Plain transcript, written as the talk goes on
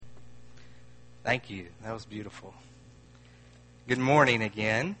Thank you. That was beautiful. Good morning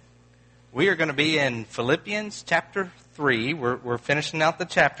again. We are going to be in Philippians chapter 3. We're finishing out the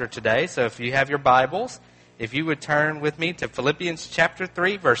chapter today. So if you have your Bibles, if you would turn with me to Philippians chapter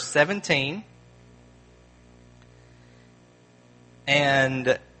 3, verse 17.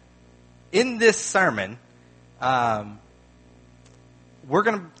 And in this sermon, we're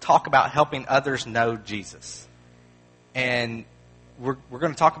going to talk about helping others know Jesus. And we're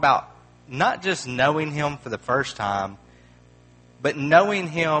going to talk about not just knowing Him for the first time, but knowing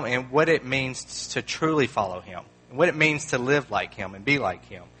Him and what it means to truly follow Him, and what it means to live like Him and be like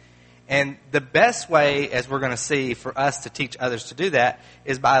Him. And the best way, as we're going to see, for us to teach others to do that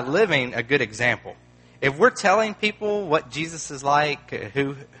is by living a good example. If we're telling people what Jesus is like,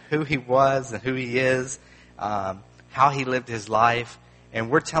 who He was and who He is, how He lived His life, and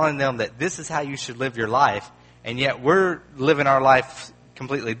we're telling them that this is how you should live your life, and yet we're living our life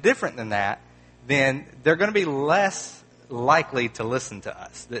completely different than that, then they're going to be less likely to listen to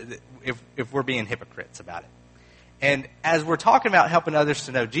us if we're being hypocrites about it. And as we're talking about helping others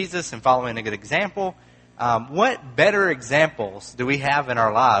to know Jesus and following a good example, what better examples do we have in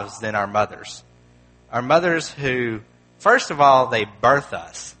our lives than our mothers? Our mothers who, first of all, they birth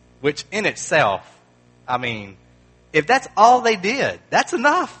us, which in itself, I mean, if that's all they did, that's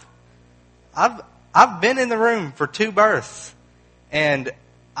enough. I've been in the room for 2 births, and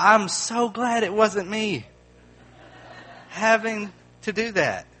I'm so glad it wasn't me having to do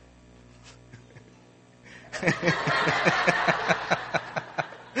that.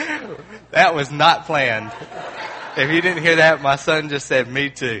 That was not planned. If you didn't hear that, my son just said, "Me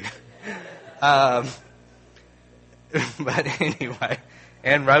too." But anyway,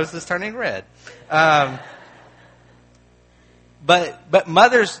 and Rose is turning red. But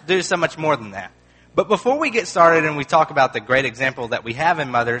mothers do so much more than that. But before we get started and we talk about the great example that we have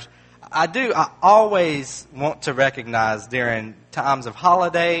in mothers, I always want to recognize during times of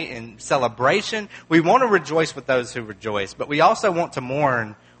holiday and celebration, we want to rejoice with those who rejoice, but we also want to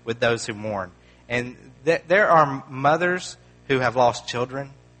mourn with those who mourn. And there are mothers who have lost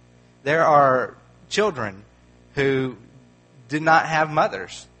children. There are children who did not have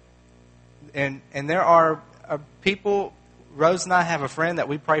mothers. And there are people, Rose and I have a friend that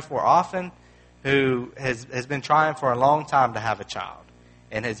we pray for often, who has been trying for a long time to have a child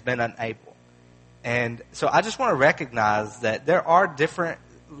and has been unable. And so I just want to recognize that there are different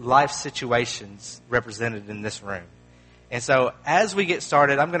life situations represented in this room. And so as we get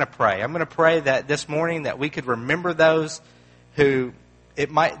started, I'm going to pray. I'm going to pray that this morning that we could remember those who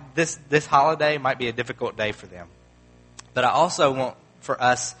this holiday might be a difficult day for them. But I also want for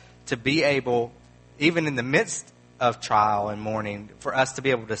us to be able, even in the midst of trial and mourning, for us to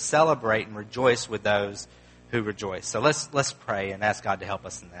be able to celebrate and rejoice with those who rejoice. So let's pray and ask God to help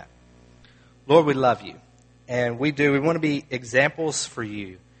us in that. Lord, we love you. And we do. We want to be examples for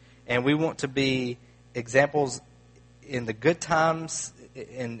you. And we want to be examples in the good times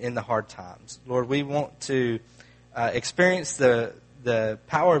and in the hard times. Lord, we want to experience the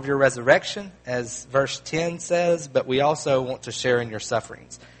power of your resurrection, as verse 10 says, but we also want to share in your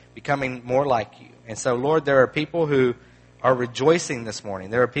sufferings, becoming more like you. And so, Lord, there are people who are rejoicing this morning.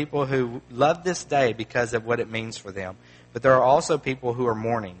 There are people who love this day because of what it means for them. But there are also people who are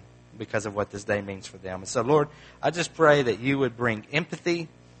mourning because of what this day means for them. And so, Lord, I just pray that you would bring empathy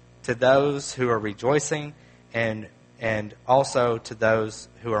to those who are rejoicing and also to those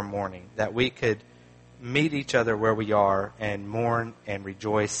who are mourning, that we could meet each other where we are and mourn and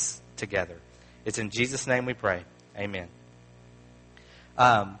rejoice together. It's in Jesus' name we pray. Amen.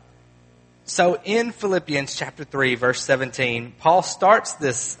 So in Philippians chapter 3, verse 17, Paul starts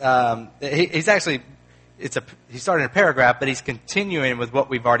this, he started a paragraph, but he's continuing with what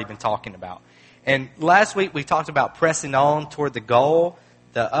we've already been talking about. And last week we talked about pressing on toward the goal,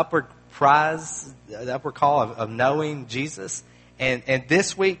 the upward prize, the upward call of knowing Jesus. And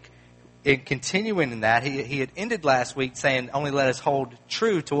this week, in continuing in that, he had ended last week saying, only let us hold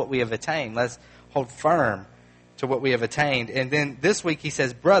true to what we have attained. Let's hold firm to what we have attained. And then this week he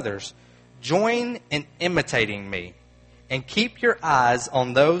says, brothers, join in imitating me and keep your eyes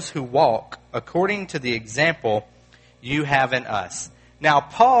on those who walk according to the example you have in us. Now,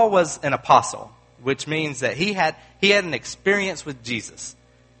 Paul was an apostle, which means that he had an experience with Jesus.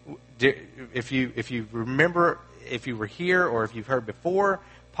 If you remember, if you were here or if you've heard before,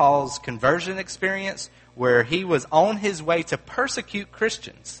 Paul's conversion experience where he was on his way to persecute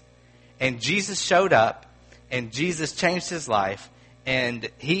Christians. And Jesus showed up and Jesus changed his life. And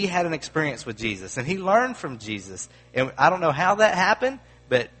he had an experience with Jesus. And he learned from Jesus. And I don't know how that happened,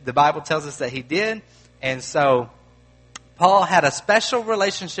 but the Bible tells us that he did. And so Paul had a special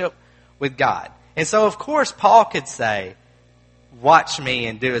relationship with God. And so, of course, Paul could say, watch me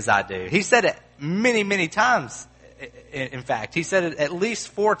and do as I do. He said it many, many times. In fact, he said it at least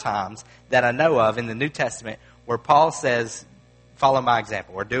 4 times that I know of in the New Testament where Paul says, follow my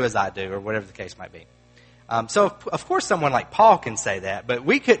example, or do as I do, or whatever the case might be. So, of course, someone like Paul can say that, but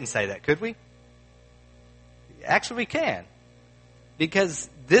we couldn't say that, could we? Actually, we can. Because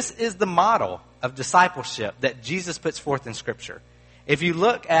this is the model of discipleship that Jesus puts forth in Scripture. If you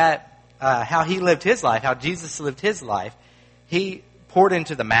look at how he lived his life, how Jesus lived his life, he poured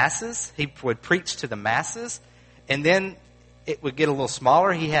into the masses. He would preach to the masses. And then it would get a little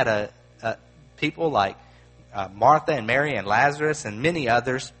smaller. He had people like Martha and Mary and Lazarus and many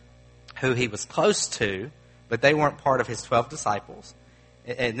others who he was close to, but they weren't part of his 12 disciples.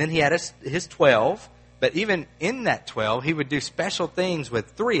 And then he had his 12. But even in that 12, he would do special things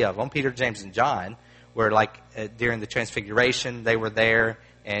with 3 of them, Peter, James, and John, where like during the Transfiguration, they were there,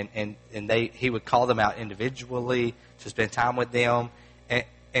 and he would call them out individually to spend time with them.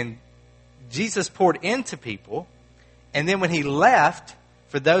 And Jesus poured into people, and then when he left,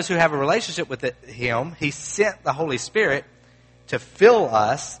 for those who have a relationship with him, he sent the Holy Spirit to fill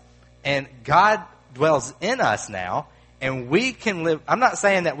us, and God dwells in us now, and we can live. I'm not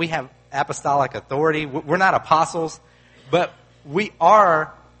saying that we have apostolic authority. We're not apostles, but we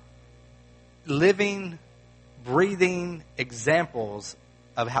are living, breathing examples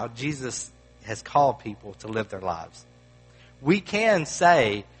of how Jesus has called people to live their lives. We can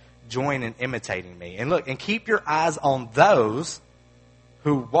say, join in imitating me. And look, and keep your eyes on those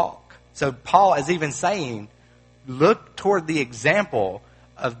who walk. So Paul is even saying, look toward the example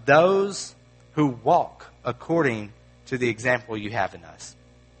of those who walk according to the example you have in us.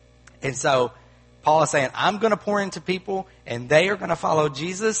 And so Paul is saying, I'm going to pour into people, and they are going to follow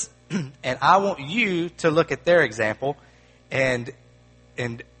Jesus, and I want you to look at their example and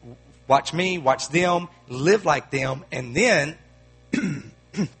watch me, watch them, live like them, and then, and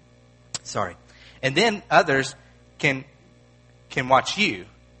then others can watch you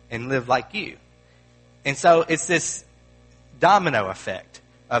and live like you. And so it's this domino effect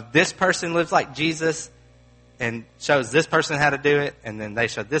of this person lives like Jesus and shows this person how to do it, and then they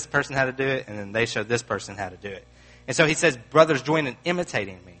show this person how to do it, and then they show this person how to do it. And so he says, brothers, join in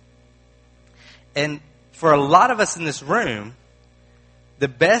imitating me. And for a lot of us in this room, the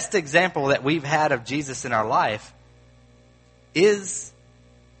best example that we've had of Jesus in our life is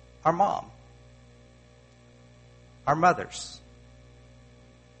our mom, our mothers.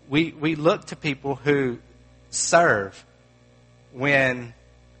 We look to people who serve when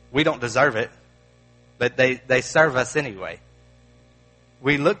we don't deserve it, but they serve us anyway.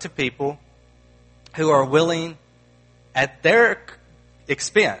 We look to people who are willing, at their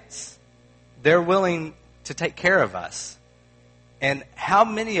expense, they're willing to take care of us. And how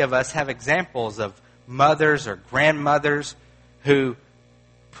many of us have examples of mothers or grandmothers who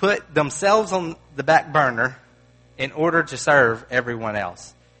put themselves on the back burner in order to serve everyone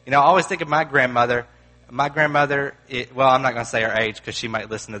else? You know, I always think of my grandmother. My grandmother, well, I'm not going to say her age because she might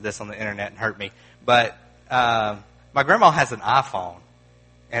listen to this on the internet and hurt me. But my grandma has an iPhone.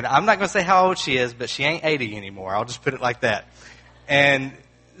 And I'm not going to say how old she is, but she ain't 80 anymore. I'll just put it like that. And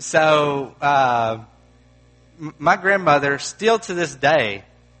so my grandmother, still to this day,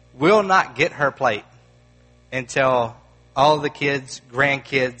 will not get her plate until all the kids,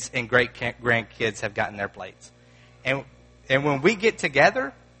 grandkids, and great-grandkids have gotten their plates. And when we get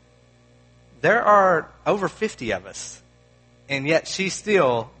together, there are over 50 of us. And yet she's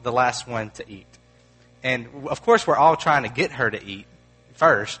still the last one to eat. And, of course, we're all trying to get her to eat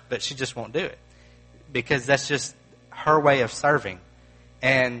first, but she just won't do it. Because that's just her way of serving.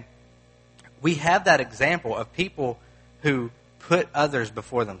 And we have that example of people who put others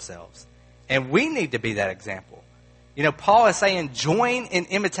before themselves. And we need to be that example. You know, Paul is saying, join in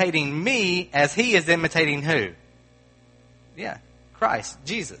imitating me as he is imitating who? Yeah, Christ,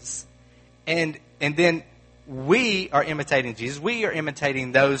 Jesus. And then we are imitating Jesus. We are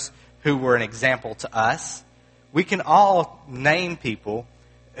imitating those who were an example to us. We can all name people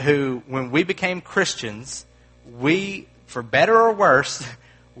who, when we became Christians, we, for better or worse,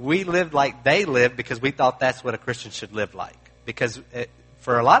 we lived like they lived because we thought that's what a Christian should live like. Because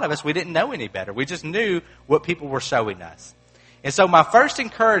for a lot of us, we didn't know any better. We just knew what people were showing us. And so my first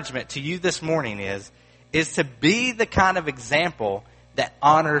encouragement to you this morning is to be the kind of example that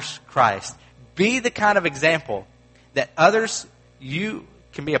honors Christ. Be the kind of example that others, you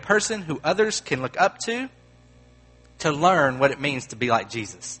can be a person who others can look up to learn what it means to be like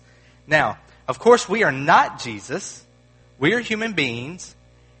Jesus. Now, of course, we are not Jesus. We are human beings.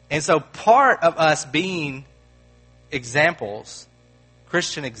 And so part of us being examples,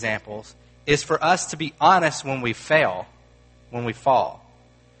 Christian examples is for us to be honest when we fail, when we fall.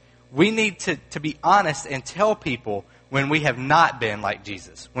 We need to be honest and tell people when we have not been like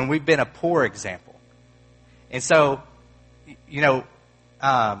Jesus, when we've been a poor example. And so,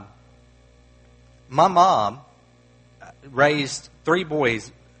 my mom raised 3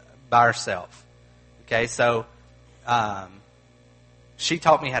 boys by herself. Okay, so she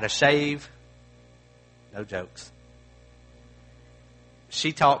taught me how to shave. No jokes.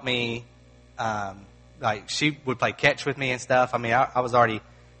 She taught me, she would play catch with me and stuff. I mean, I was already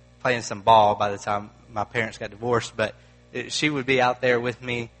playing some ball by the time my parents got divorced, but she would be out there with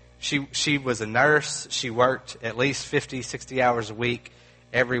me. She was a nurse. She worked at least 50, 60 hours a week,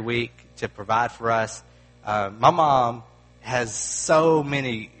 every week, to provide for us. My mom has so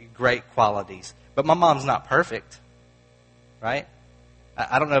many great qualities, but my mom's not perfect, right?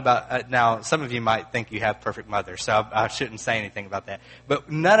 I don't know about, now some of you might think you have perfect mothers, so I shouldn't say anything about that.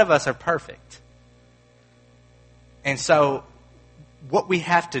 But none of us are perfect. And so what we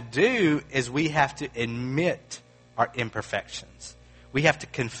have to do is we have to admit our imperfections. We have to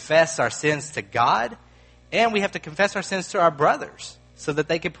confess our sins to God, and we have to confess our sins to our brothers so that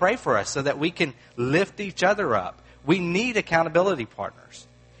they can pray for us, so that we can lift each other up. We need accountability partners.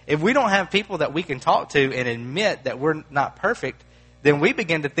 If we don't have people that we can talk to and admit that we're not perfect, then we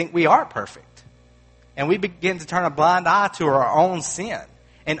begin to think we are perfect. And we begin to turn a blind eye to our own sin.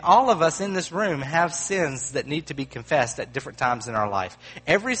 And all of us in this room have sins that need to be confessed at different times in our life.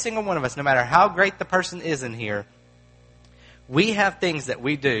 Every single one of us, no matter how great the person is in here, we have things that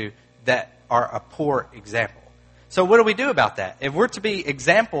we do that are a poor example. So what do we do about that? If we're to be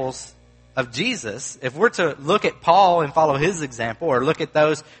examples of Jesus, if we're to look at Paul and follow his example, or look at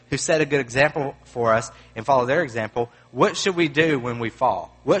those who set a good example for us and follow their example, what should we do when we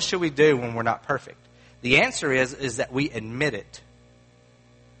fall? What should we do when we're not perfect? The answer is that we admit it.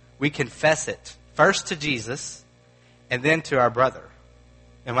 We confess it, first to Jesus and then to our brother.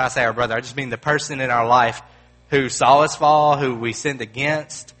 And when I say our brother, I just mean the person in our life who saw us fall, who we sinned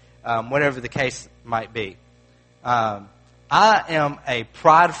against, whatever the case might be. I am a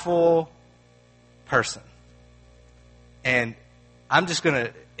prideful person. And I'm just going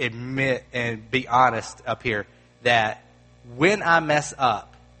to admit and be honest up here that when I mess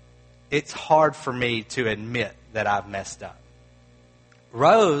up, it's hard for me to admit that I've messed up.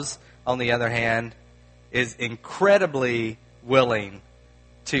 Rose, on the other hand, is incredibly willing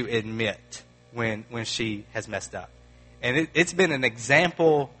to admit when she has messed up. And it's been an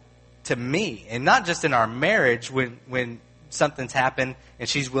example to me, and not just in our marriage when something's happened and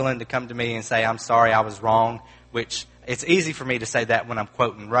she's willing to come to me and say, I'm sorry, I was wrong, which it's easy for me to say that when I'm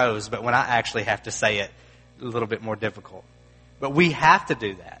quoting Rose, but when I actually have to say it, a little bit more difficult. But we have to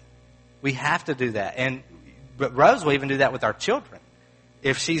do that. We have to do that. But Rose will even do that with our children.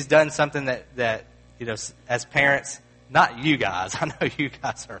 If she's done something that as parents, not you guys, I know you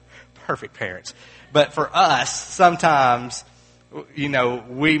guys are perfect parents, but for us, sometimes,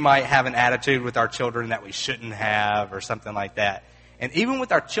 we might have an attitude with our children that we shouldn't have or something like that. And even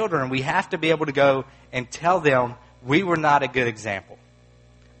with our children, we have to be able to go and tell them we were not a good example.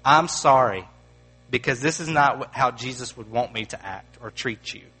 I'm sorry, because this is not how Jesus would want me to act or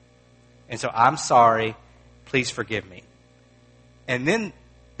treat you. And so I'm sorry, please forgive me. And then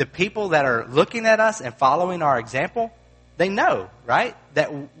the people that are looking at us and following our example, they know, right?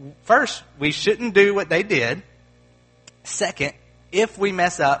 That first, we shouldn't do what they did. Second, if we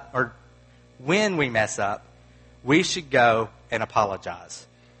mess up, or when we mess up, we should go and apologize.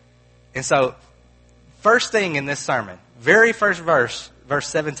 And so, first thing in this sermon, very first verse, verse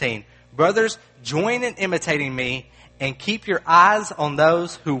 17, brothers, join in imitating me and keep your eyes on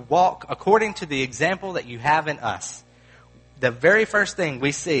those who walk according to the example that you have in us. The very first thing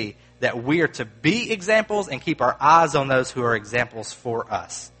we see that we are to be examples and keep our eyes on those who are examples for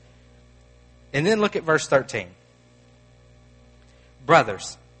us. And then look at verse 13.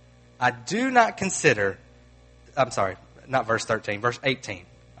 Brothers, I do not consider, I'm sorry, not verse 13, verse 18.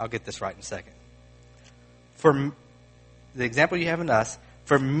 I'll get this right in a second. For the example you have in us,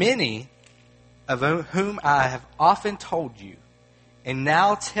 for many of whom I have often told you, and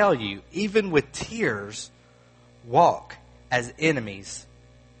now tell you, even with tears, walk as enemies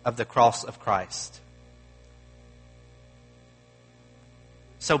of the cross of Christ.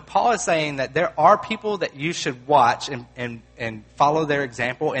 So Paul is saying that there are people that you should watch and follow their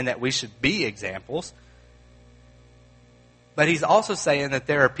example, and that we should be examples. But he's also saying that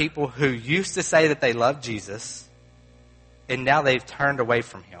there are people who used to say that they love Jesus, and now they've turned away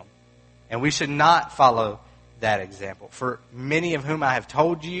from him. And we should not follow that example. For many of whom I have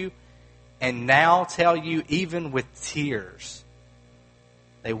told you, and now tell you even with tears,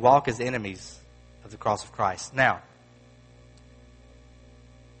 They walk as enemies of the cross of Christ. Now,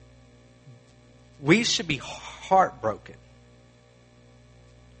 we should be heartbroken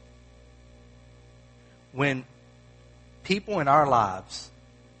when people in our lives,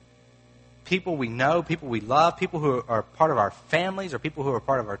 people we know, people we love, people who are part of our families or people who are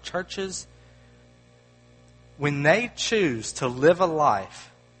part of our churches, when they choose to live a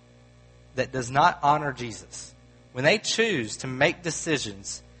life that does not honor Jesus, when they choose to make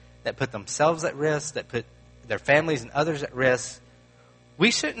decisions that put themselves at risk, that put their families and others at risk,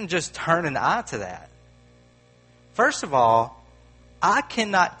 we shouldn't just turn an eye to that. First of all, I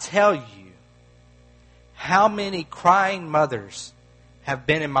cannot tell you how many crying mothers have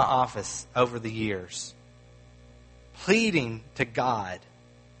been in my office over the years, pleading to God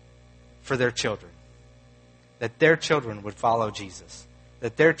for their children, that their children would follow Jesus,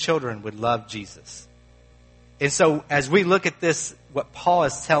 that their children would love Jesus. And so as we look at this, what Paul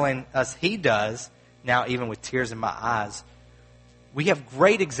is telling us he does, now even with tears in my eyes, we have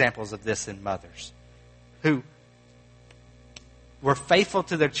great examples of this in mothers who were faithful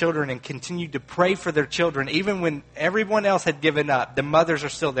to their children and continued to pray for their children. Even when everyone else had given up, the mothers are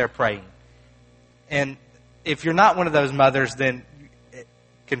still there praying. And if you're not one of those mothers, then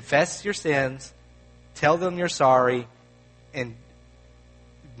confess your sins, tell them you're sorry, and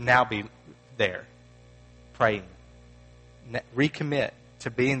now be there praying. Recommit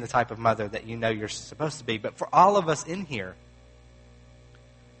to being the type of mother that you know you're supposed to be. But for all of us in here,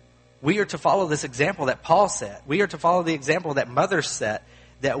 we are to follow this example that Paul set. We are to follow the example that mothers set,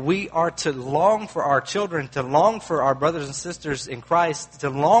 that we are to long for our children, to long for our brothers and sisters in Christ, to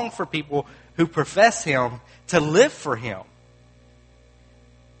long for people who profess Him, to live for Him.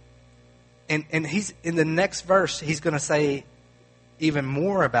 And he's in the next verse, he's going to say even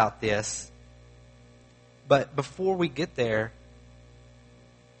more about this. But before we get there,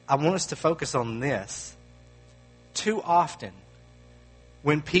 I want us to focus on this. Too often,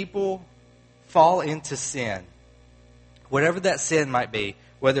 when people fall into sin, whatever that sin might be,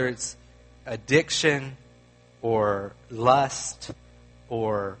 whether it's addiction or lust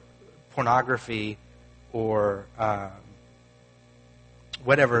or pornography or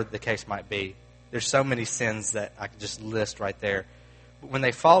whatever the case might be, there's so many sins that I could just list right there. But when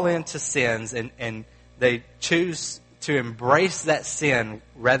they fall into sins and they choose to embrace that sin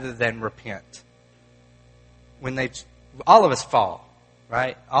rather than repent, all of us fall.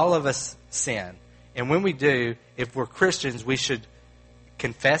 Right? All of us sin. And when we do, if we're Christians, we should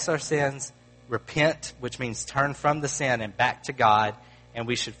confess our sins, repent, which means turn from the sin and back to God, and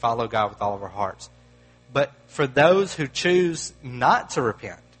we should follow God with all of our hearts. But for those who choose not to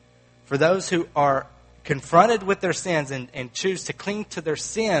repent, for those who are confronted with their sins and choose to cling to their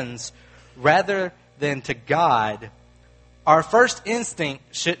sins rather than to God, our first instinct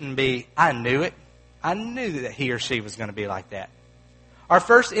shouldn't be, I knew it. I knew that he or she was going to be like that. Our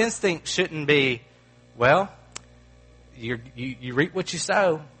first instinct shouldn't be, well, you reap what you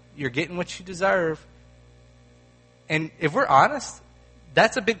sow. You're getting what you deserve. And if we're honest,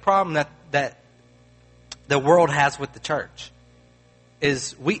 that's a big problem that the world has with the church,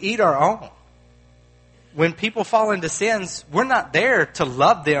 is we eat our own. When people fall into sins, we're not there to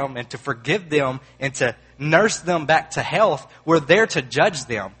love them and to forgive them and to nurse them back to health. We're there to judge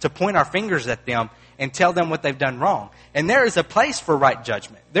them, to point our fingers at them and tell them what they've done wrong. And there is a place for right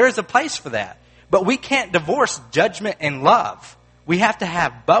judgment. There is a place for that. But we can't divorce judgment and love. We have to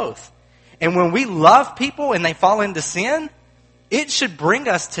have both. And when we love people and they fall into sin, it should bring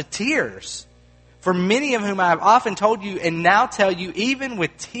us to tears. For many of whom I have often told you and now tell you, even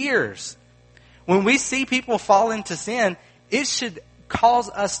with tears, when we see people fall into sin, it should cause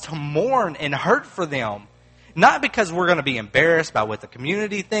us to mourn and hurt for them. Not because we're going to be embarrassed by what the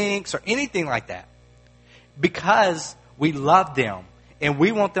community thinks or anything like that. Because we love them and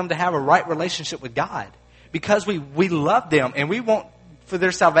we want them to have a right relationship with God. Because we love them and we want for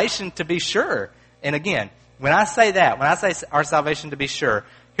their salvation to be sure. And again, when I say that, when I say our salvation to be sure,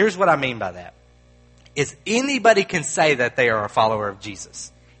 here's what I mean by that. Is anybody can say that they are a follower of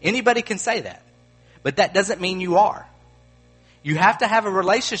Jesus. Anybody can say that. But that doesn't mean you are. You have to have a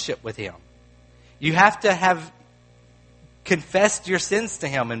relationship with Him. You have to have confessed your sins to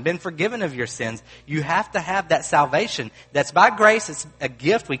Him and been forgiven of your sins. You have to have that salvation. That's by grace. It's a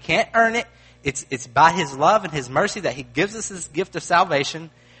gift. We can't earn it. It's by His love and His mercy that He gives us this gift of salvation.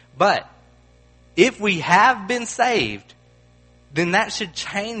 But if we have been saved, then that should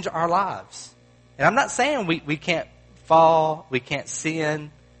change our lives. And I'm not saying we can't fall, we can't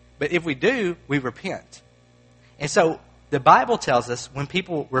sin, but if we do, we repent. And so the Bible tells us when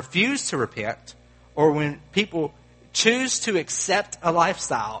people refuse to repent or when people choose to accept a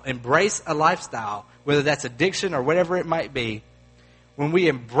lifestyle, embrace a lifestyle, whether that's addiction or whatever it might be, when we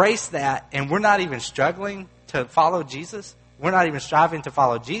embrace that and we're not even struggling to follow Jesus, we're not even striving to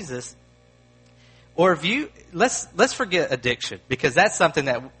follow Jesus, or let's forget addiction, because that's something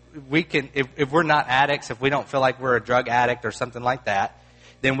that we can, if we're not addicts, if we don't feel like we're a drug addict or something like that,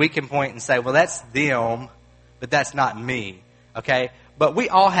 then we can point and say, well, that's them, but that's not me, okay? But we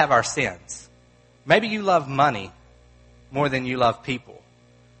all have our sins. Maybe you love money more than you love people.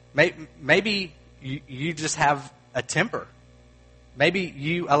 Maybe you just have a temper. Maybe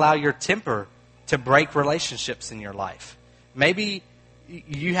you allow your temper to break relationships in your life. Maybe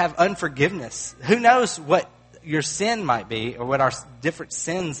you have unforgiveness. Who knows what your sin might be, or what our different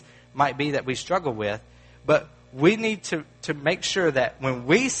sins might be that we struggle with. But we need to make sure that when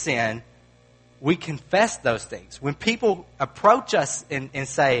we sin, we confess those things. When people approach us and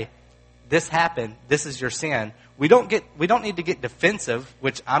say, this happened, this is your sin, we don't need to get defensive,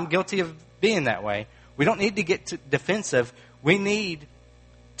 which I'm guilty of being that way. We don't need to get defensive. We need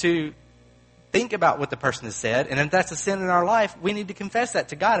to think about what the person has said, and if that's a sin in our life, we need to confess that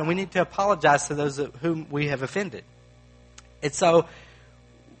to God, and we need to apologize to those whom we have offended. And so,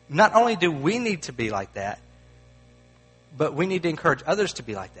 not only do we need to be like that, but we need to encourage others to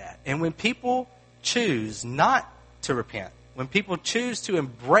be like that. And when people choose not to repent, when people choose to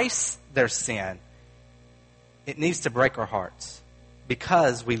embrace their sin, it needs to break our hearts,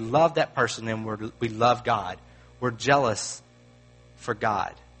 because we love that person and we love God. We're jealous for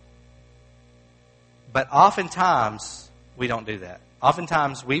God. But oftentimes, we don't do that.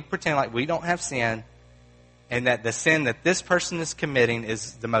 Oftentimes, we pretend like we don't have sin, and that the sin that this person is committing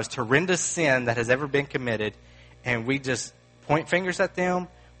is the most horrendous sin that has ever been committed, and we just point fingers at them.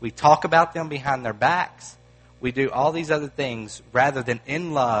 We talk about them behind their backs. We do all these other things rather than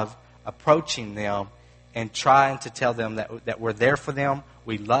in love approaching them and trying to tell them that we're there for them,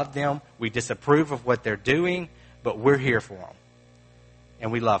 we love them, we disapprove of what they're doing, but we're here for them.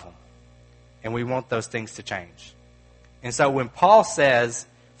 And we love them. And we want those things to change. And so when Paul says,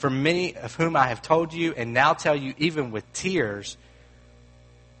 for many of whom I have told you and now tell you even with tears,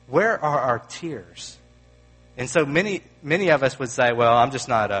 where are our tears? And so many of us would say, well, I'm just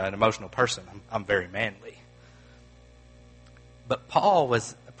not an emotional person. I'm very manly. But Paul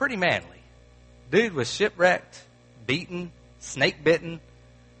was pretty manly. Dude was shipwrecked, beaten, snake bitten,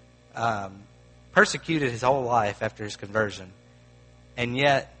 persecuted his whole life after his conversion. And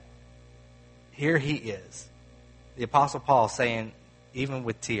yet, here he is, the Apostle Paul saying, even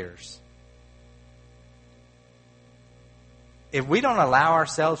with tears, if we don't allow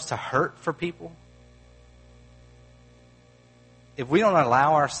ourselves to hurt for people, if we don't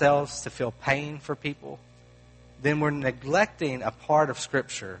allow ourselves to feel pain for people, then we're neglecting a part of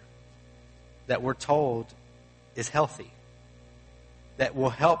Scripture that we're told is healthy, that will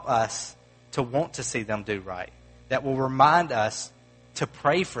help us to want to see them do right, that will remind us to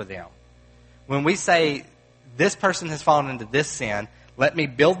pray for them. When we say, this person has fallen into this sin, let me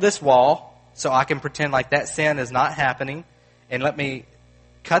build this wall so I can pretend like that sin is not happening, and let me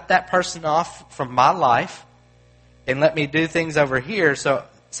cut that person off from my life, and let me do things over here so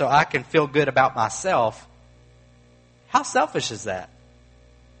I can feel good about myself. How selfish is that?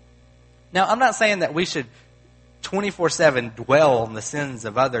 Now, I'm not saying that we should 24/7 dwell on the sins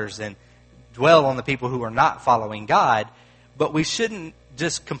of others and dwell on the people who are not following God, but we shouldn't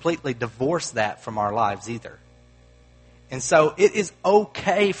just completely divorce that from our lives either. And so it is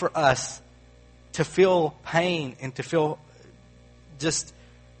okay for us to feel pain and to feel just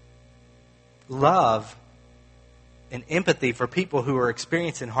love and empathy for people who are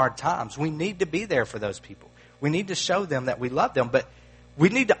experiencing hard times. We need to be there for those people. We need to show them that we love them, but we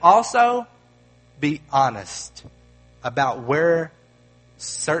need to also be honest about where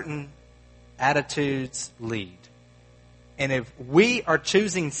certain attitudes lead. And if we are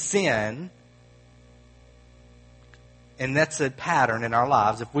choosing sin, and that's a pattern in our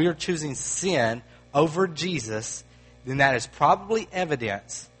lives, if we are choosing sin over Jesus, then that is probably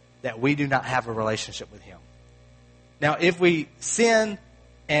evidence that we do not have a relationship with Him. Now, if we sin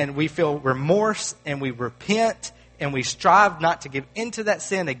and we feel remorse and we repent and we strive not to give into that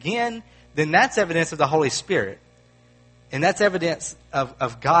sin again, then that's evidence of the Holy Spirit. And that's evidence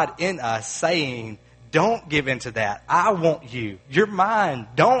of God in us saying, don't give into that. I want you. You're mine.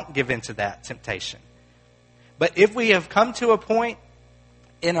 Don't give into that temptation. But if we have come to a point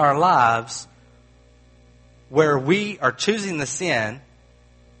in our lives where we are choosing the sin,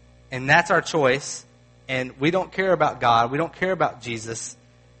 and that's our choice, and we don't care about God, we don't care about Jesus,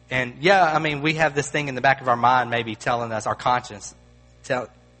 and we have this thing in the back of our mind maybe telling us, our conscience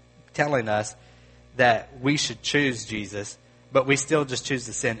telling us that we should choose Jesus, but we still just choose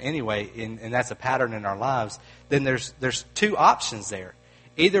to sin anyway, and that's a pattern in our lives, then there's two options there.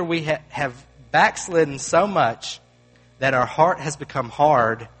 Either we have backslidden so much that our heart has become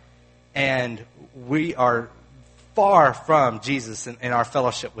hard and we are far from Jesus and our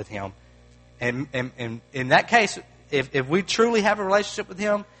fellowship with Him. And in that case, if we truly have a relationship with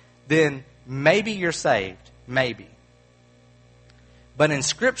Him, then maybe you're saved. Maybe. But in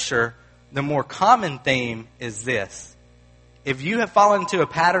Scripture, the more common theme is this. If you have fallen into a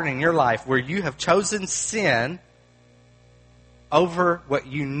pattern in your life where you have chosen sin over what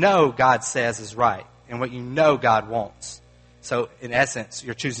you know God says is right and what you know God wants, so in essence,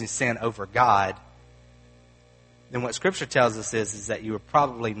 you're choosing sin over God, then what Scripture tells us is that you were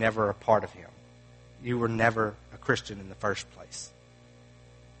probably never a part of Him. You were never a Christian in the first place.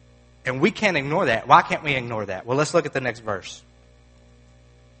 And we can't ignore that. Why can't we ignore that? Well, let's look at the next verse.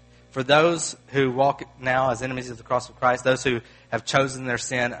 For those who walk now as enemies of the cross of Christ, those who have chosen their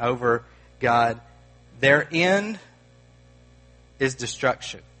sin over God, their end is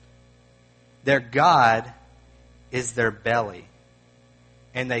destruction. Their God is their belly,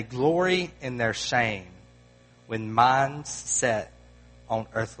 and they glory in their shame when minds set on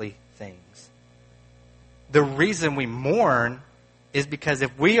earthly things. The reason we mourn is because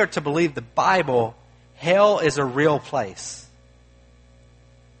if we are to believe the Bible, hell is a real place.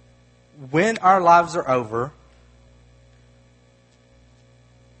 When our lives are over,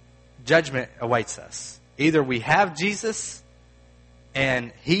 judgment awaits us. Either we have Jesus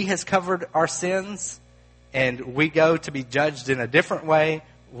and He has covered our sins and we go to be judged in a different way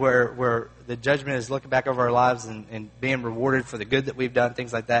where the judgment is looking back over our lives and being rewarded for the good that we've done,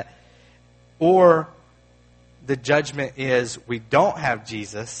 things like that. Or the judgment is we don't have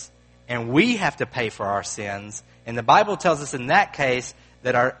Jesus and we have to pay for our sins. And the Bible tells us in that case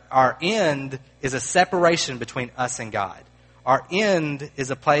that our end is a separation between us and God. Our end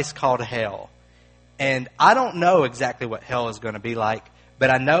is a place called hell. And I don't know exactly what hell is going to be like, but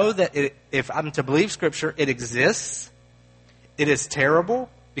I know that if I'm to believe Scripture, it exists. It is terrible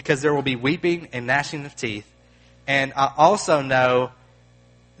because there will be weeping and gnashing of teeth. And I also know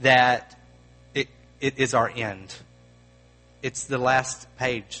that it is our end. It's the last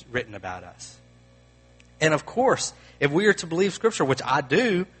page written about us. And of course, if we are to believe Scripture, which I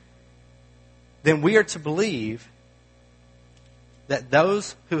do, then we are to believe that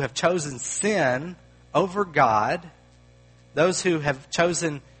those who have chosen sin over God, those who have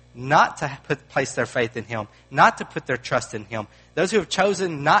chosen not to place their faith in Him, not to put their trust in Him, those who have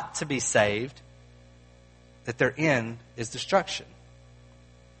chosen not to be saved, that their end is destruction.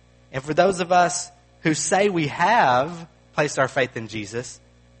 And for those of us who say we have placed our faith in Jesus,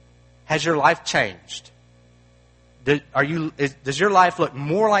 has your life changed? Does your life look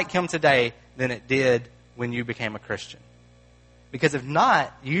more like Him today than it did when you became a Christian? Because if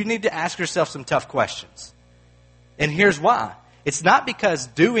not, you need to ask yourself some tough questions. And here's why. It's not because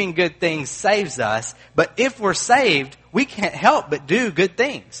doing good things saves us, but if we're saved, we can't help but do good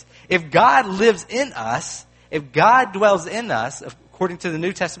things. If God lives in us, if God dwells in us, according to the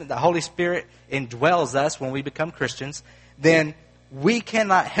New Testament, the Holy Spirit indwells us when we become Christians, then we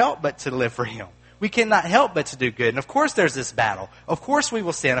cannot help but to live for Him. We cannot help but to do good. And of course there's this battle. Of course we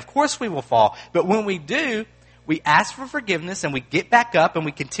will sin. Of course we will fall. But when we do, we ask for forgiveness and we get back up and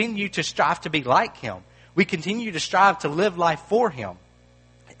we continue to strive to be like Him. We continue to strive to live life for Him.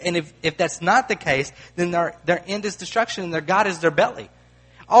 And if that's not the case, then their end is destruction and their God is their belly.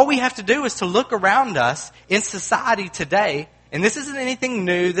 All we have to do is to look around us in society today. And this isn't anything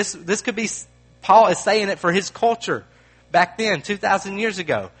new. This could be, Paul is saying it for his culture back then, 2,000 years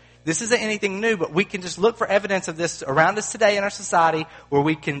ago. This isn't anything new, but we can just look for evidence of this around us today in our society where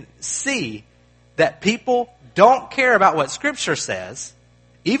we can see that people don't care about what Scripture says.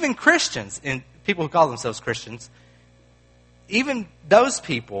 Even Christians, and people who call themselves Christians, even those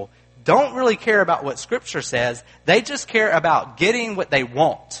people don't really care about what Scripture says. They just care about getting what they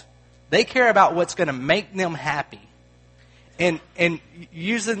want. They care about what's going to make them happy. And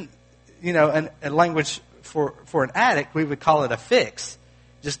using, a language for an addict, we would call it a fix.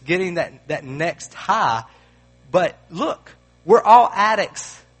 Just getting that next high. But look, we're all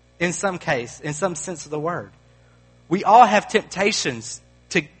addicts in some case, in some sense of the word. We all have temptations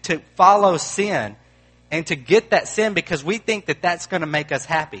to follow sin and to get that sin because we think that that's going to make us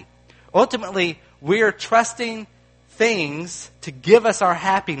happy. Ultimately, we're trusting things to give us our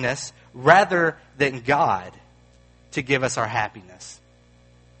happiness rather than God to give us our happiness.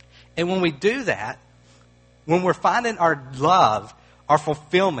 And when we do that, when we're finding our love, our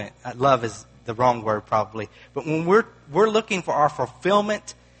fulfillment, love is the wrong word probably, but when we're looking for our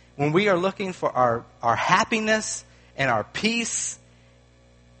fulfillment when we are looking for our happiness and our peace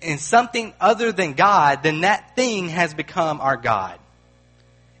in something other than God, then that thing has become our God.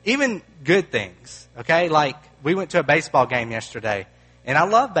 Even good things, okay? Like, we went to a baseball game yesterday, and I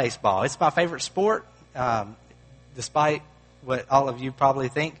love baseball. It's my favorite sport, despite what all of you probably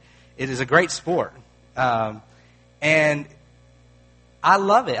think. It is a great sport. And I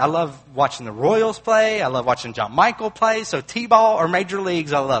love it. I love watching the Royals play. I love watching John Michael play. So T-ball or major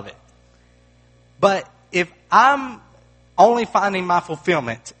leagues, I love it. But if I'm only finding my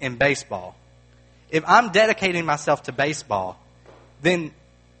fulfillment in baseball, if I'm dedicating myself to baseball, then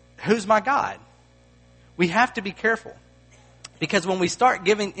who's my God? We have to be careful. Because when we start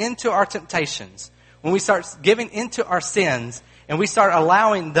giving into our temptations, when we start giving into our sins, and we start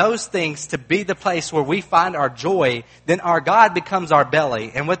allowing those things to be the place where we find our joy, then our God becomes our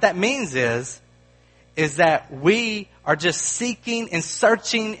belly. And what that means is that we are just seeking and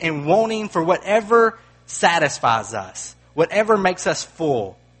searching and wanting for whatever satisfies us, whatever makes us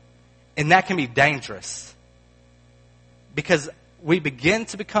full. And that can be dangerous. Because we begin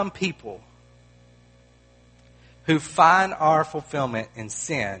to become people who find our fulfillment in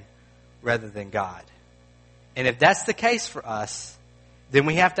sin rather than God. And if that's the case for us, then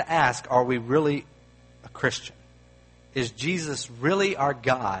we have to ask, are we really a Christian? Is Jesus really our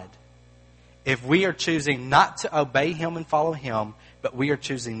God? If we are choosing not to obey Him and follow Him, but we are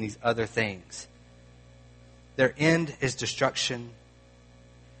choosing these other things. Their end is destruction.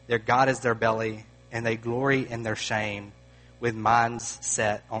 Their God is their belly. And they glory in their shame with minds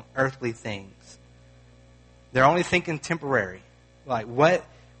set on earthly things. They're only thinking temporary. Like, what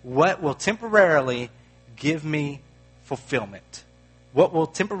will temporarily give me fulfillment? What will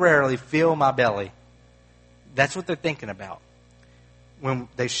temporarily fill my belly? That's what they're thinking about. When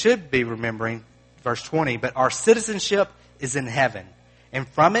they should be remembering, verse 20, but our citizenship is in heaven, and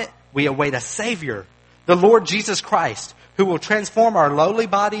from it we await a Savior, the Lord Jesus Christ, who will transform our lowly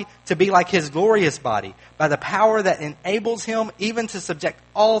body to be like His glorious body, by the power that enables Him even to subject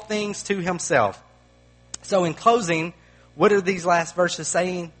all things to Himself. So in closing, what are these last verses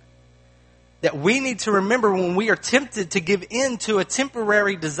saying? That we need to remember when we are tempted to give in to a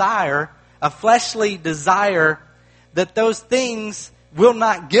temporary desire, a fleshly desire, that those things will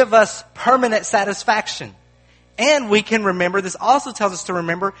not give us permanent satisfaction. And we can remember, this also tells us to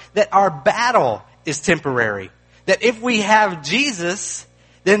remember, that our battle is temporary. That if we have Jesus,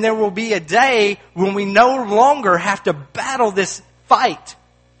 then there will be a day when we no longer have to battle this fight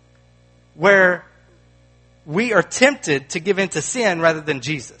where we are tempted to give in to sin rather than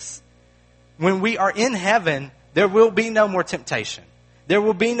Jesus. When we are in heaven, there will be no more temptation. There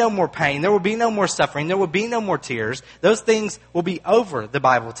will be no more pain. There will be no more suffering. There will be no more tears. Those things will be over, the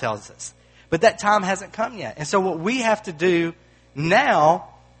Bible tells us. But that time hasn't come yet. And so what we have to do now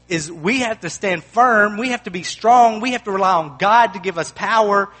is we have to stand firm. We have to be strong. We have to rely on God to give us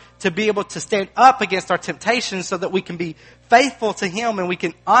power to be able to stand up against our temptations so that we can be faithful to Him and we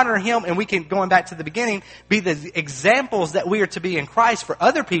can honor Him and we can, going back to the beginning, be the examples that we are to be in Christ for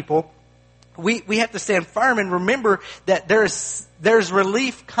other people. We have to stand firm and remember that there's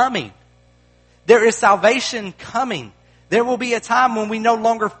relief coming. There is salvation coming. There will be a time when we no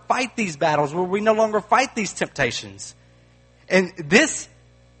longer fight these battles, where we no longer fight these temptations. And this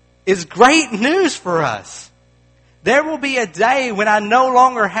is great news for us. There will be a day when I no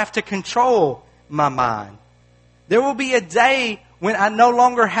longer have to control my mind. There will be a day when I no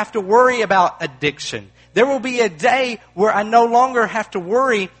longer have to worry about addiction. There will be a day where I no longer have to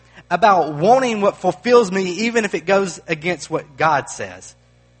worry about wanting what fulfills me, even if it goes against what God says.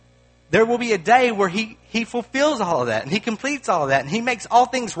 There will be a day where He fulfills all of that, and He completes all of that, and He makes all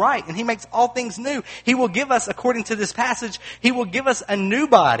things right, and He makes all things new. He will give us, according to this passage, He will give us a new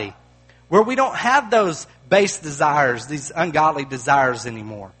body where we don't have those base desires, these ungodly desires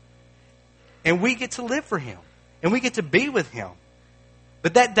anymore. And we get to live for Him, and we get to be with Him.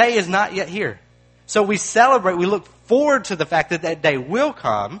 But that day is not yet here. So we celebrate, we look forward to the fact that that day will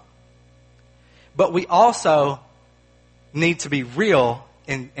come. But we also need to be real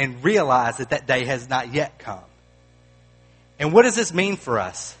and realize that that day has not yet come. And what does this mean for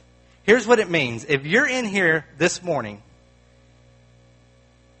us? Here's what it means. If you're in here this morning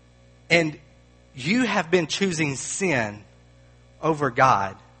and you have been choosing sin over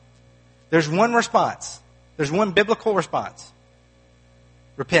God, there's one response. There's one biblical response.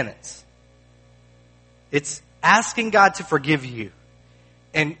 Repentance. It's asking God to forgive you.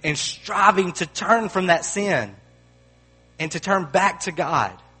 And striving to turn from that sin and to turn back to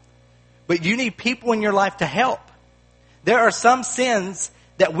God. But you need people in your life to help. There are some sins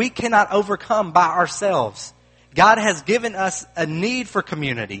that we cannot overcome by ourselves. God has given us a need for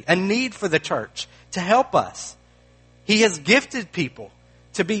community, a need for the church to help us. He has gifted people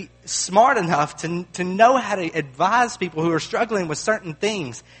to be smart enough to know how to advise people who are struggling with certain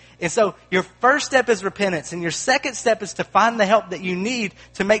things. And so your first step is repentance, and your second step is to find the help that you need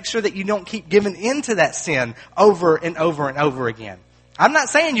to make sure that you don't keep giving into that sin over and over and over again. I'm not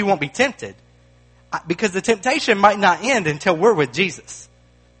saying you won't be tempted, because the temptation might not end until we're with Jesus.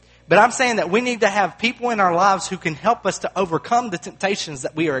 But I'm saying that we need to have people in our lives who can help us to overcome the temptations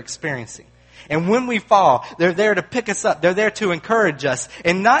that we are experiencing. And when we fall, they're there to pick us up. They're there to encourage us.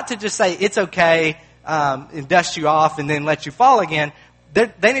 And not to just say, it's okay, and dust you off and then let you fall again.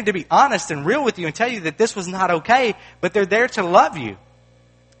 They need to be honest and real with you and tell you that this was not okay. But they're there to love you.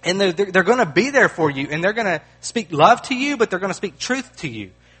 And they're going to be there for you. And they're going to speak love to you, but they're going to speak truth to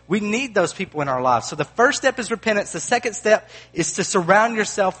you. We need those people in our lives. So the first step is repentance. The second step is to surround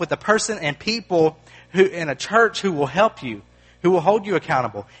yourself with a person and people who in a church who will help you, who will hold you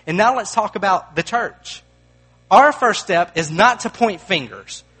accountable. And now let's talk about the church. Our first step is not to point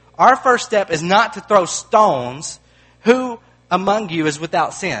fingers. Our first step is not to throw stones. Who among you is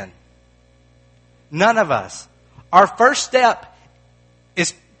without sin? None of us. Our first step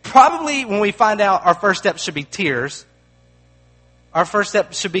is probably, when we find out, our first step should be tears. Our first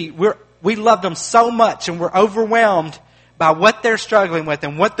step should be, we love them so much and we're overwhelmed by what they're struggling with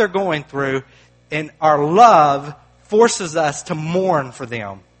and what they're going through. And our love forces us to mourn for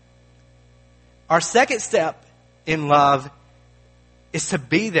them. Our second step in love is to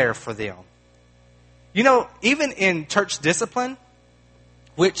be there for them. You know, even in church discipline,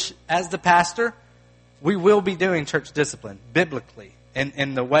 which as the pastor, we will be doing church discipline biblically.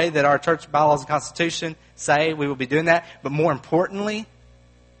 In the way that our church bylaws and constitution say, we will be doing that. But more importantly,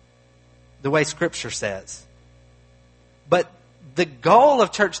 the way Scripture says. But the goal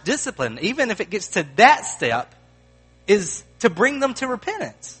of church discipline, even if it gets to that step, is to bring them to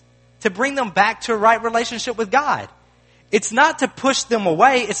repentance. To bring them back to a right relationship with God. It's not to push them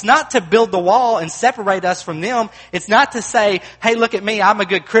away. It's not to build the wall and separate us from them. It's not to say, hey, look at me, I'm a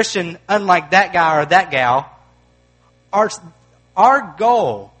good Christian, unlike that guy or that gal. Our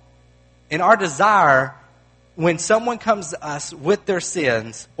goal and our desire when someone comes to us with their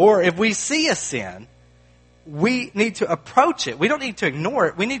sins, or if we see a sin, we need to approach it. We don't need to ignore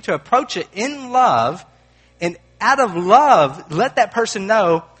it. We need to approach it in love. And out of love, let that person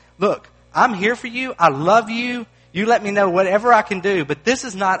know, look, I'm here for you. I love you. You let me know whatever I can do. But this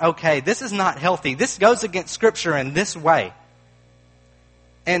is not okay. This is not healthy. This goes against Scripture in this way.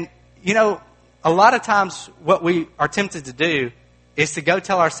 And, you know, a lot of times what we are tempted to do is to go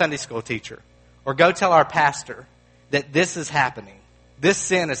tell our Sunday school teacher or go tell our pastor that this is happening. This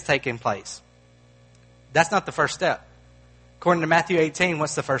sin is taking place. That's not the first step. According to Matthew 18,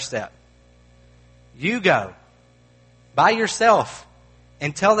 what's the first step? You go by yourself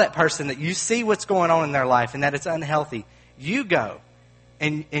and tell that person that you see what's going on in their life and that it's unhealthy. You go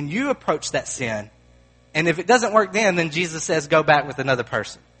and you approach that sin. And if it doesn't work then Jesus says go back with another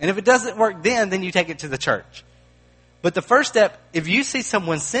person. And if it doesn't work then you take it to the church. But the first step, if you see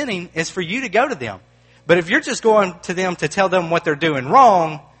someone sinning, is for you to go to them. But if you're just going to them to tell them what they're doing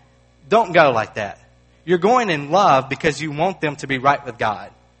wrong, don't go like that. You're going in love because you want them to be right with God.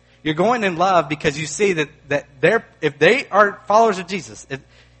 You're going in love because you see that if they are followers of Jesus,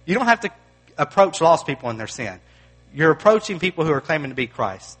 you don't have to approach lost people in their sin. You're approaching people who are claiming to be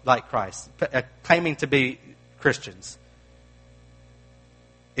Christ, claiming to be Christians.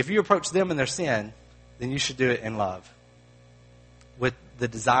 If you approach them in their sin, then you should do it in love with the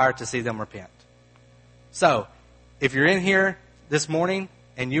desire to see them repent. So, if you're in here this morning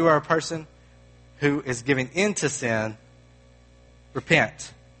and you are a person who is giving into sin,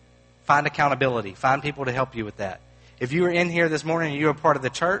 repent. Find accountability. Find people to help you with that. If you are in here this morning and you are part of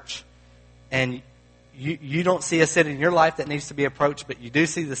the church and you don't see a sin in your life that needs to be approached, but you do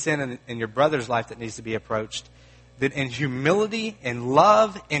see the sin in your brother's life that needs to be approached, then in humility, in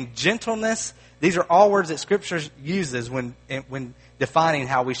love, in gentleness, these are all words that Scripture uses when defining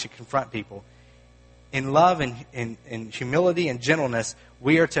how we should confront people. In love and in humility and gentleness,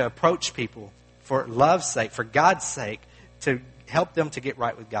 we are to approach people for love's sake, for God's sake, to help them to get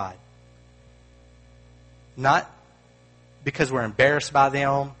right with God. Not because we're embarrassed by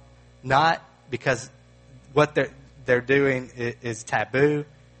them, not because what they're doing is taboo,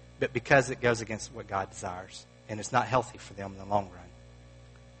 but because it goes against what God desires. And it's not healthy for them in the long run.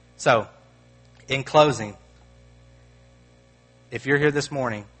 So, in closing, if you're here this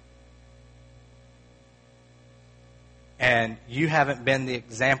morning and you haven't been the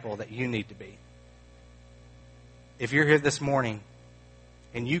example that you need to be, if you're here this morning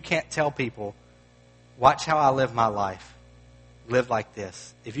and you can't tell people watch how I live my life. Live like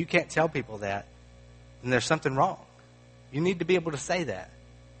this. If you can't tell people that, then there's something wrong. You need to be able to say that.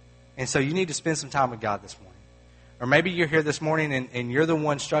 And so you need to spend some time with God this morning. Or maybe you're here this morning and you're the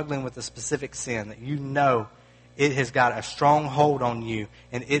one struggling with a specific sin that you know it has got a strong hold on you.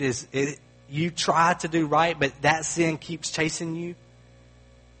 And you try to do right, but that sin keeps chasing you.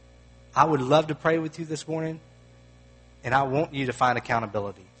 I would love to pray with you this morning. And I want you to find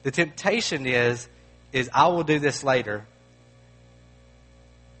accountability. The temptation is I will do this later.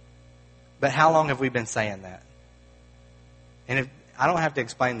 But how long have we been saying that? And I don't have to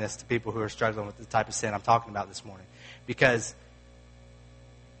explain this to people who are struggling with the type of sin I'm talking about this morning. Because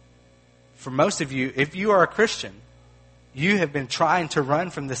for most of you, if you are a Christian, you have been trying to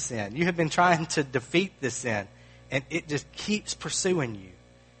run from this sin. You have been trying to defeat this sin. And it just keeps pursuing you.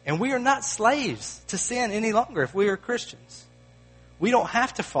 And we are not slaves to sin any longer if we are Christians. We don't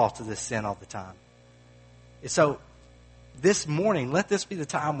have to fall to this sin all the time. So this morning, let this be the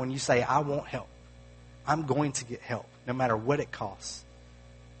time when you say, I want help. I'm going to get help, no matter what it costs.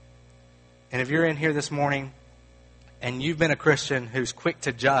 And if you're in here this morning and you've been a Christian who's quick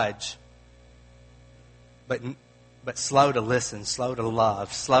to judge, but slow to listen, slow to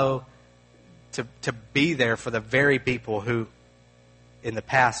love, slow to be there for the very people who in the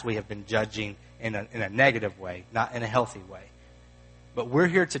past we have been judging in a negative way, not in a healthy way. But we're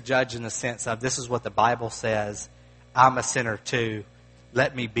here to judge in the sense of this is what the Bible says. I'm a sinner too.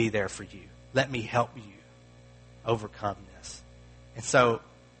 Let me be there for you. Let me help you overcome this. And so,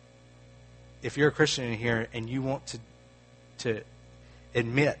 if you're a Christian in here and you want to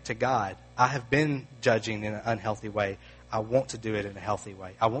admit to God, I have been judging in an unhealthy way. I want to do it in a healthy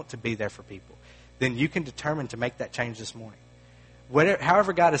way. I want to be there for people. Then you can determine to make that change this morning.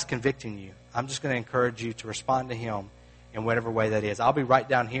 However God is convicting you, I'm just going to encourage you to respond to Him in whatever way that is. I'll be right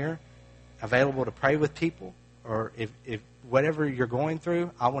down here, available to pray with people. Or if whatever you're going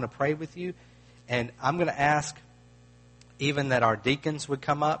through, I want to pray with you. And I'm going to ask even that our deacons would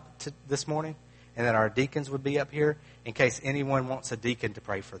come up this morning and that our deacons would be up here in case anyone wants a deacon to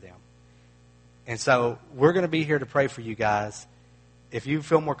pray for them. And so we're going to be here to pray for you guys. If you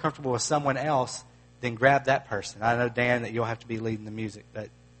feel more comfortable with someone else, then grab that person. I know, Dan, that you'll have to be leading the music. But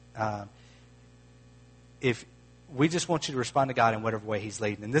if we just want you to respond to God in whatever way He's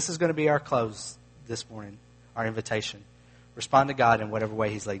leading. And this is going to be our close this morning. Our invitation. Respond to God in whatever way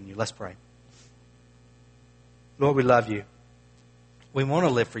He's leading you. Let's pray. Lord, we love you. We want to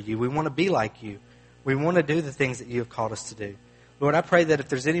live for you. We want to be like you. We want to do the things that you have called us to do. Lord, I pray that if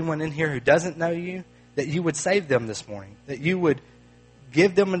there's anyone in here who doesn't know you, that you would save them this morning. That you would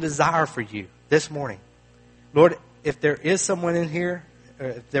give them a desire for you this morning. Lord, if there is someone in here, or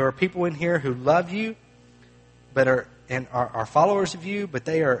if there are people in here who love you, but are followers of you, but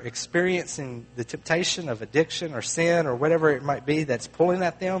they are experiencing the temptation of addiction or sin or whatever it might be that's pulling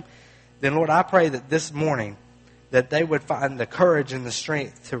at them, then Lord, I pray that this morning that they would find the courage and the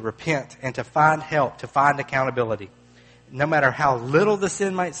strength to repent and to find help, to find accountability. No matter how little the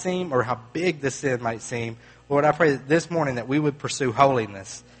sin might seem or how big the sin might seem, Lord, I pray that this morning that we would pursue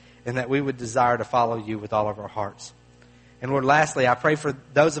holiness and that we would desire to follow you with all of our hearts. And Lord, lastly, I pray for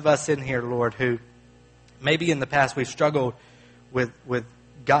those of us in here, Lord, who maybe in the past we've struggled with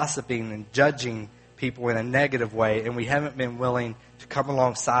gossiping and judging people in a negative way, and we haven't been willing to come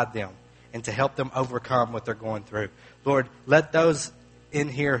alongside them and to help them overcome what they're going through. Lord, let those in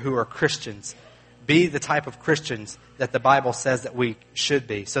here who are Christians be the type of Christians that the Bible says that we should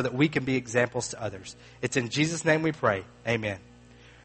be, so that we can be examples to others. It's in Jesus' name we pray. Amen.